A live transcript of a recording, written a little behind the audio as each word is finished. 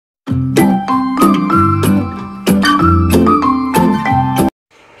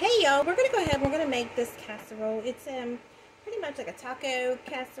Y'all, we're going to go ahead and we're going to make this casserole. It's pretty much like a taco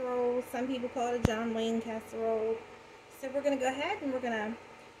casserole. Some people call it a John Wayne casserole. So we're going to go ahead and we're going to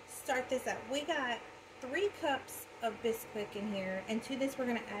start this up. We got 3 cups of Bisquick in here, and to this we're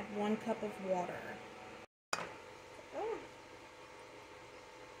going to add 1 cup of water.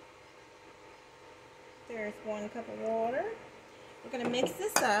 There's 1 cup of water. We're going to mix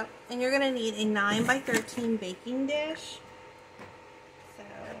this up, and you're going to need a 9 by 13 baking dish. So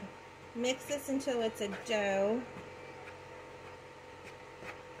mix this until it's a dough.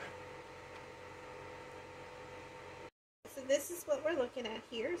 So this is what we're looking at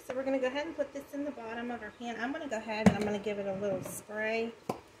here. So we're going to go ahead and put this in the bottom of our pan. I'm going to go ahead and I'm going to give it a little spray.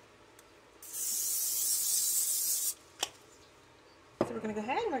 So we're going to go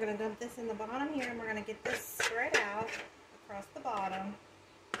ahead and we're going to dump this in the bottom here, and we're going to get this spread out across the bottom.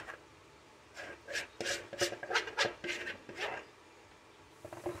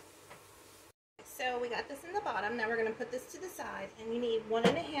 So we got this in the bottom. Now we're going to put this to the side, and you need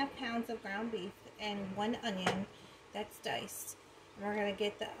 1.5 pounds of ground beef and 1 onion that's diced. And we're going to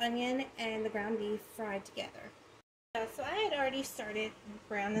get the onion and the ground beef fried together. So I had already started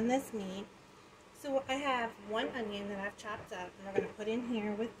browning this meat. So I have 1 onion that I've chopped up, and we're going to put in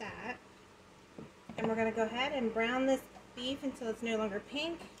here with that. And we're going to go ahead and brown this beef until it's no longer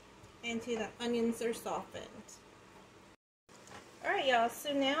pink and until the onions are softened. Alright y'all,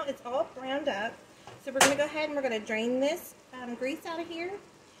 so now it's all browned up. So we're going to go ahead and we're going to drain this grease out of here,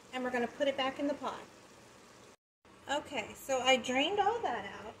 and we're going to put it back in the pot. Okay, so I drained all that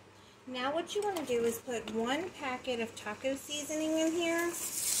out. Now what you want to do is put 1 packet of taco seasoning in here.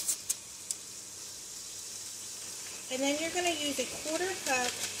 And then you're going to use a 1/4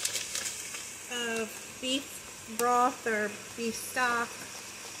 cup of beef broth or beef stock,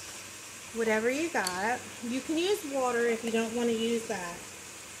 whatever you got. You can use water if you don't want to use that,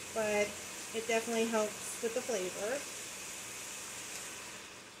 but it definitely helps with the flavor.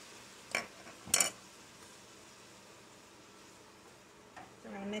 So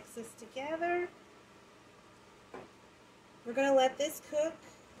we're going to mix this together. We're going to let this cook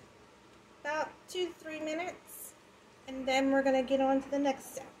about 2 to 3 minutes, and then we're going to get on to the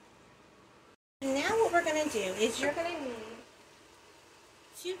next step. Now what we're going to do is you're going to need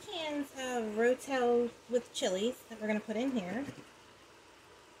 2 cans of Rotel with chilies that we're going to put in here.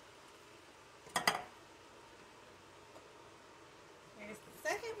 There's the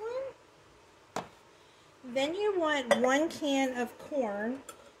second one. Then you want 1 can of corn,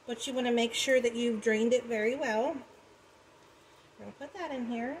 but you want to make sure that you've drained it very well. We're going to put that in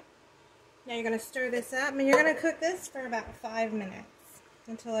here. Now you're going to stir this up, and you're going to cook this for about 5 minutes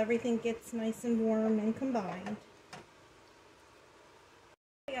until everything gets nice and warm and combined.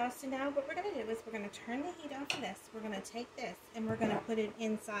 So now what we're going to do is we're going to turn the heat off of this. We're going to take this and we're going to put it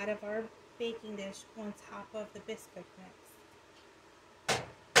inside of our baking dish on top of the Bisquick mix.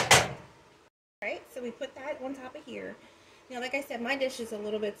 Alright, so we put that on top of here. Now like I said, my dish is a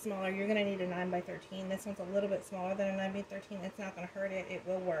little bit smaller. You're going to need a 9 by 13. This one's a little bit smaller than a 9 by 13. It's not going to hurt it. It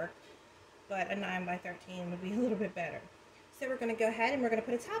will work. But a 9 by 13 would be a little bit better. So we're going to go ahead and we're going to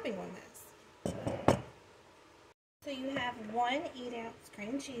put a topping on this. So you have 1 8-ounce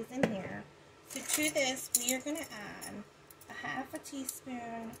cream cheese in here. So to this, we are going to add a 1/2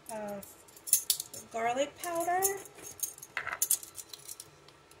 teaspoon of garlic powder.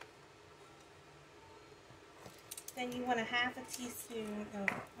 Then you want a 1/2 teaspoon of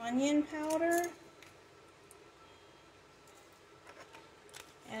onion powder.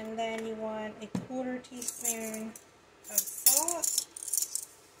 And then you want a 1/4 teaspoon of salt.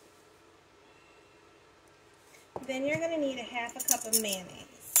 Then you're going to need a 1/2 cup of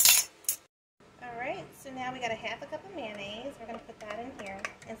mayonnaise. Alright, so now we got a 1/2 cup of mayonnaise. We're going to put that in here.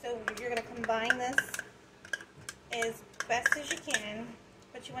 And so you're going to combine this as best as you can.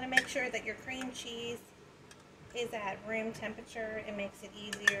 But you want to make sure that your cream cheese is at room temperature. It makes it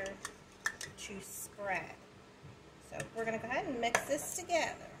easier to spread. So we're going to go ahead and mix this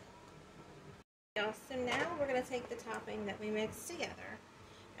together. So now we're going to take the topping that we mixed together,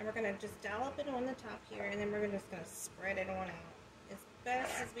 and we're going to just dollop it on the top here, and then we're just going to spread it on out as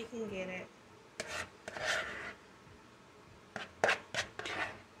best as we can get it.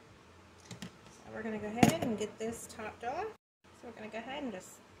 So we're going to go ahead and get this topped off. So we're going to go ahead and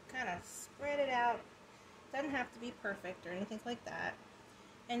just kind of spread it out. Doesn't have to be perfect or anything like that.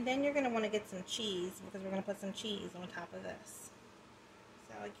 And then you're going to want to get some cheese, because we're going to put some cheese on top of this.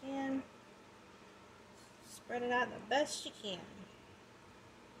 So again, spread it out the best you can.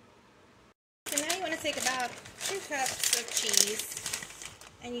 So now you want to take about 2 cups of cheese,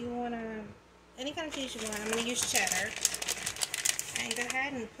 and you want to, any kind of cheese you want. I'm going to use cheddar. And go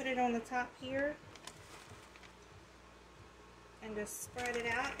ahead and put it on the top here. And just spread it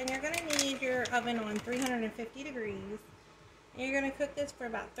out. And you're going to need your oven on 350 degrees. And you're going to cook this for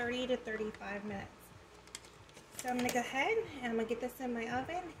about 30 to 35 minutes. So I'm going to go ahead and I'm going to get this in my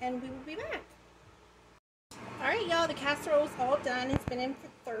oven and we will be back. Alright y'all, the casserole is all done. It's been in for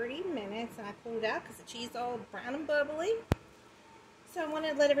 30 minutes and I pulled it out because the cheese is all brown and bubbly. So I want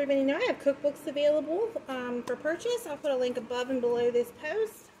to let everybody know I have cookbooks available for purchase. I'll put a link above and below this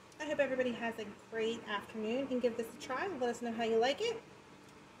post. I hope everybody has a great afternoon and give this a try. Let us know how you like it.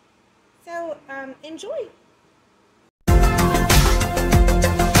 So enjoy.